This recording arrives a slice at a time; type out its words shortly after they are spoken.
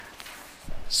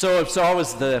So it's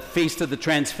always the Feast of the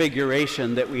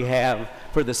Transfiguration that we have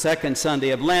for the second Sunday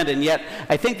of Lent, and yet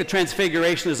I think the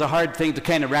Transfiguration is a hard thing to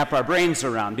kind of wrap our brains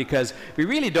around because we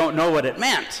really don't know what it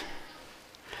meant.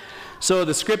 So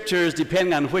the scriptures,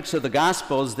 depending on which of the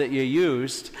Gospels that you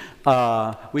used,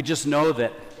 we just know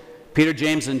that Peter,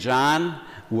 James, and John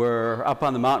were up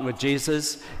on the mountain with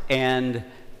Jesus, and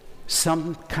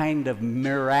some kind of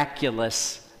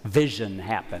miraculous vision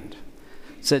happened.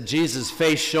 It said Jesus'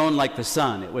 face shone like the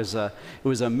sun. It was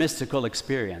a mystical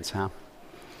experience, huh?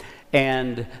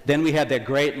 And then we had that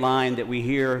great line that we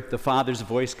hear the Father's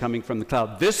voice coming from the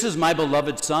cloud. This is my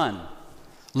beloved Son.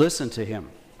 Listen to him.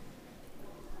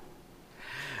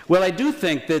 Well, I do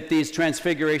think that these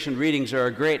Transfiguration readings are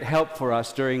a great help for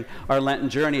us during our Lenten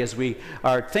journey as we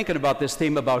are thinking about this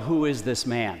theme about who is this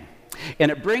man.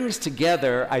 And it brings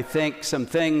together, I think, some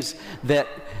things that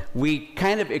we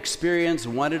kind of experience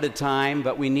one at a time,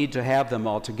 but we need to have them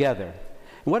all together.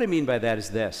 And what I mean by that is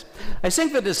this. I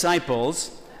think the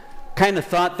disciples kind of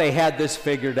thought they had this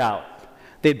figured out.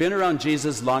 They'd been around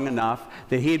Jesus long enough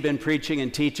that he'd been preaching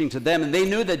and teaching to them, and they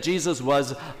knew that Jesus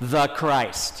was the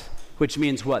Christ, which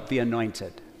means what? The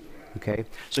anointed. Okay?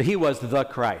 So he was the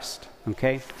Christ.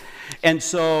 Okay? And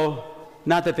so,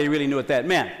 not that they really knew what that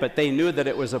meant, but they knew that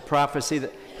it was a prophecy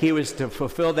that he was to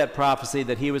fulfill that prophecy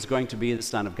that he was going to be the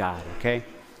Son of God. Okay?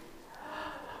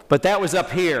 But that was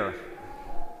up here.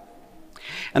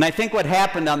 And I think what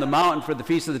happened on the mountain for the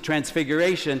Feast of the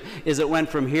Transfiguration is it went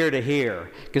from here to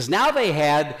here. Because now they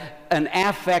had an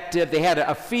affective, they had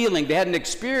a feeling, they had an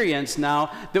experience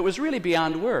now that was really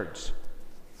beyond words.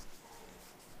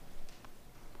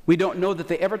 We don't know that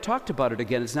they ever talked about it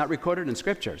again. It's not recorded in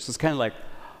Scripture. So it's kind of like,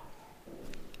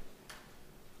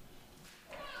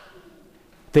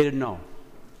 they didn't know.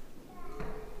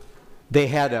 They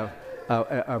had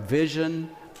a vision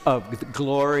of the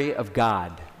glory of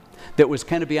God that was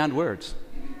kind of beyond words.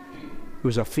 It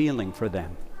was a feeling for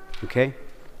them, okay?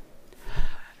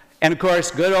 And of course,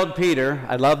 good old Peter,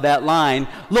 I love that line,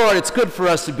 Lord, it's good for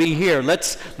us to be here.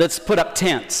 Let's put up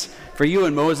tents for you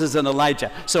and Moses and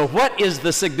Elijah. So what is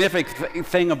the significant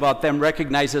thing about them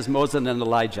recognized as Moses and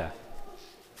Elijah?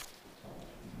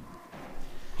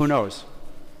 Who knows?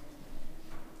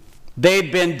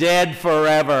 They'd been dead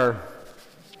forever.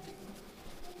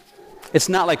 It's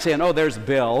not like saying, oh, there's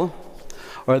Bill,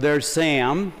 or there's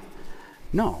Sam.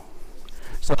 No.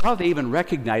 So how they even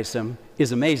recognize them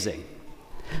is amazing.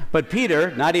 But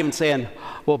Peter, not even saying,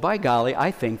 well, by golly, I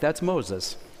think that's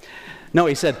Moses. No,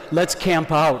 he said, let's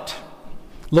camp out.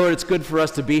 Lord, it's good for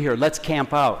us to be here. Let's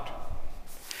camp out.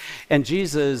 And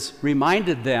Jesus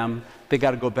reminded them they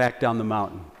got to go back down the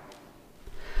mountain.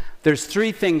 There's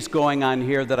three things going on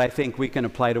here that I think we can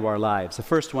apply to our lives. The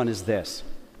first one is this.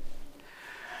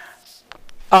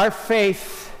 Our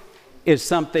faith is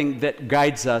something that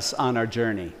guides us on our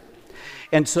journey.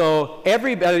 And so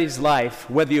everybody's life,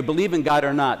 whether you believe in God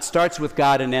or not, starts with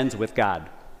God and ends with God.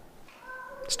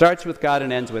 Starts with God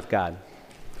and ends with God.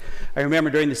 I remember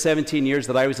during the 17 years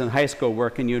that I was in high school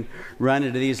working, you'd run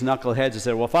into these knuckleheads and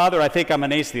say, well, Father, I think I'm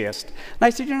an atheist. And I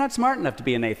said, you're not smart enough to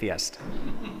be an atheist.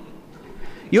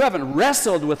 You haven't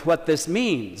wrestled with what this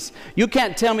means. You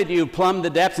can't tell me that you plumbed the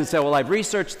depths and said, well, I've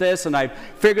researched this and I've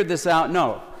figured this out.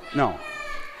 No.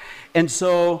 And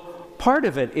so part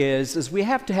of it is we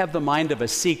have to have the mind of a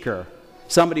seeker,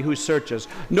 somebody who searches.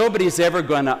 Nobody's ever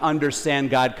going to understand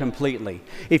God completely.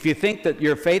 If you think that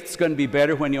your faith's going to be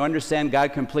better when you understand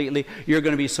God completely, you're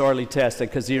going to be sorely tested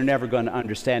because you're never going to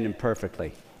understand him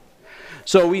perfectly.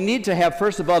 So we need to have,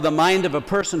 first of all, the mind of a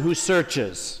person who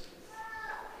searches.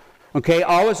 Okay,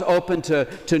 always open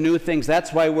to new things.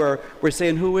 That's why we're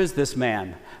saying, who is this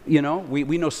man? You know,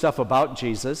 we know stuff about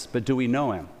Jesus, but do we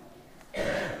know him?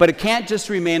 But it can't just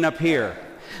remain up here.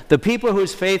 The people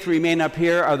whose faith remain up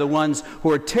here are the ones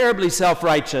who are terribly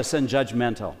self-righteous and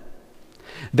judgmental.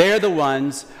 They're the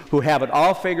ones who have it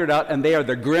all figured out, and they are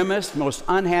the grimmest, most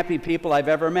unhappy people I've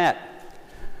ever met.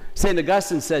 St.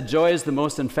 Augustine said, joy is the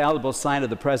most infallible sign of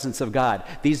the presence of God.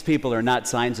 These people are not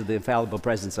signs of the infallible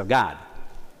presence of God,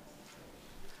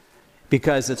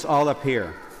 because it's all up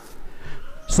here.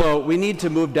 So we need to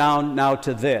move down now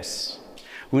to this.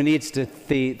 We need to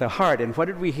the heart. And what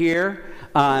did we hear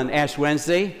on Ash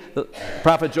Wednesday? The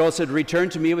Prophet Joel said, return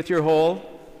to me with your whole.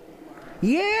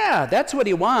 Yeah, that's what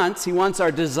he wants. He wants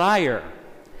our desire.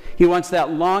 He wants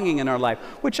that longing in our life,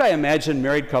 which I imagine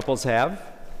married couples have.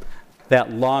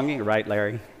 That longing, right,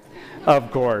 Larry?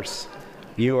 Of course.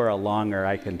 You are a longer,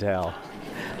 I can tell.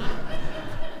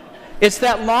 It's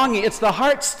that longing. It's the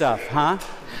heart stuff, huh?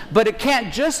 But it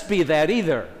can't just be that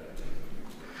either.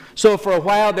 So for a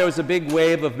while, there was a big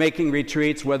wave of making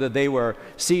retreats, whether they were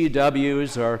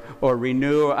CUWs or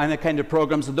Renew or any kind of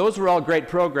programs. And those were all great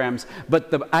programs,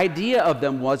 but the idea of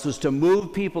them was to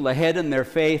move people ahead in their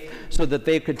faith so that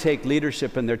they could take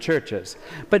leadership in their churches.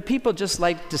 But people just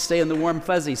like to stay in the warm,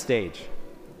 fuzzy stage.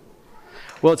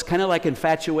 Well, it's kind of like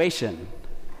infatuation.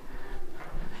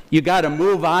 You got to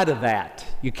move out of that.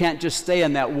 You can't just stay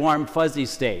in that warm, fuzzy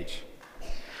stage.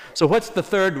 So what's the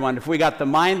third one? If we got the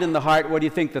mind and the heart, what do you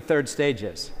think the third stage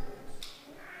is?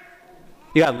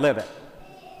 You got to live it.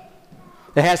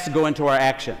 It has to go into our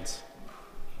actions.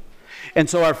 And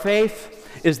so our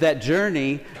faith is that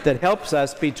journey that helps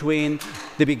us between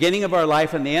the beginning of our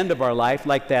life and the end of our life,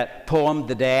 like that poem,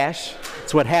 The Dash.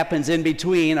 It's what happens in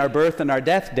between our birth and our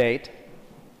death date.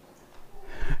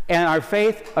 And our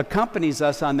faith accompanies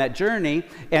us on that journey,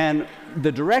 and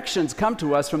the directions come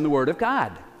to us from the Word of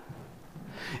God.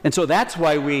 And so that's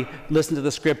why we listen to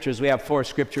the scriptures. We have 4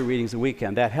 scripture readings a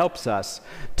weekend. That helps us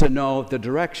to know the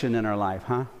direction in our life,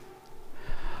 huh?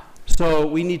 So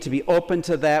we need to be open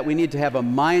to that. We need to have a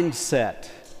mindset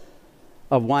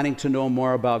of wanting to know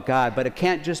more about God. But it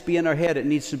can't just be in our head. It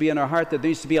needs to be in our heart. There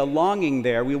needs to be a longing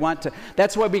there.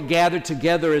 That's why we gather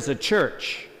together as a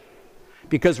church,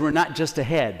 because we're not just a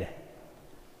head.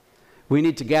 We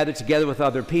need to gather together with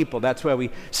other people. That's why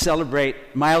we celebrate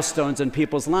milestones in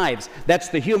people's lives. That's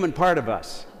the human part of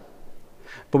us.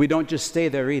 But we don't just stay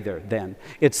there either, then.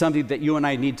 It's something that you and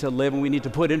I need to live, and we need to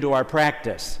put into our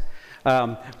practice.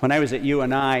 When I was at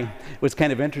UNI, it was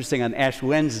kind of interesting. On Ash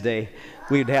Wednesday,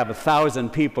 we'd have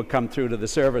 1,000 people come through to the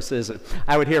services.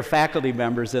 I would hear faculty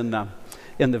members in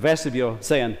the vestibule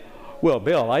saying, "Well,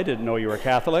 Bill, I didn't know you were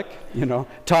Catholic."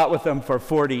 Taught with them for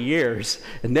 40 years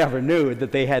and never knew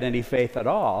that they had any faith at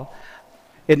all.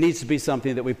 It needs to be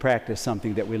something that we practice,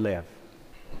 something that we live.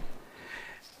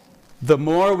 The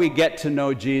more we get to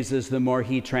know Jesus, the more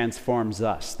he transforms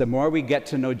us. The more we get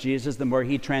to know Jesus, the more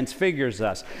he transfigures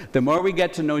us. The more we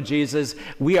get to know Jesus,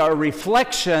 we are a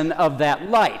reflection of that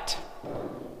light.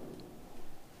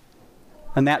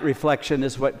 And that reflection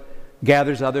is what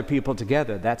gathers other people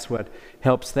together. That's what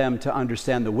helps them to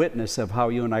understand the witness of how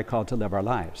you and I are called to live our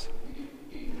lives.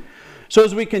 So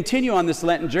as we continue on this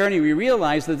Lenten journey, we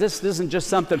realize that this isn't just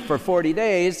something for 40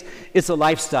 days, it's a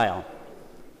lifestyle.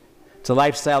 It's a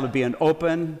lifestyle of being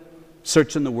open,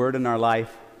 searching the Word in our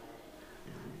life,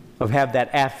 of have that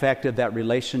affective, that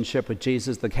relationship with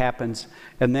Jesus that happens,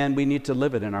 and then we need to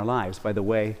live it in our lives by the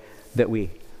way that we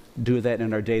do that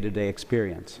in our day-to-day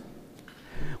experience.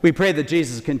 We pray that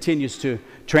Jesus continues to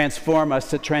transform us,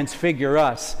 to transfigure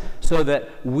us, so that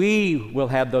we will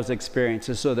have those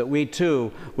experiences, so that we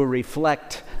too will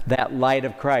reflect that light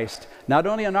of Christ, not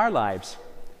only in our lives,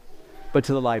 but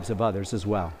to the lives of others as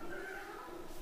well.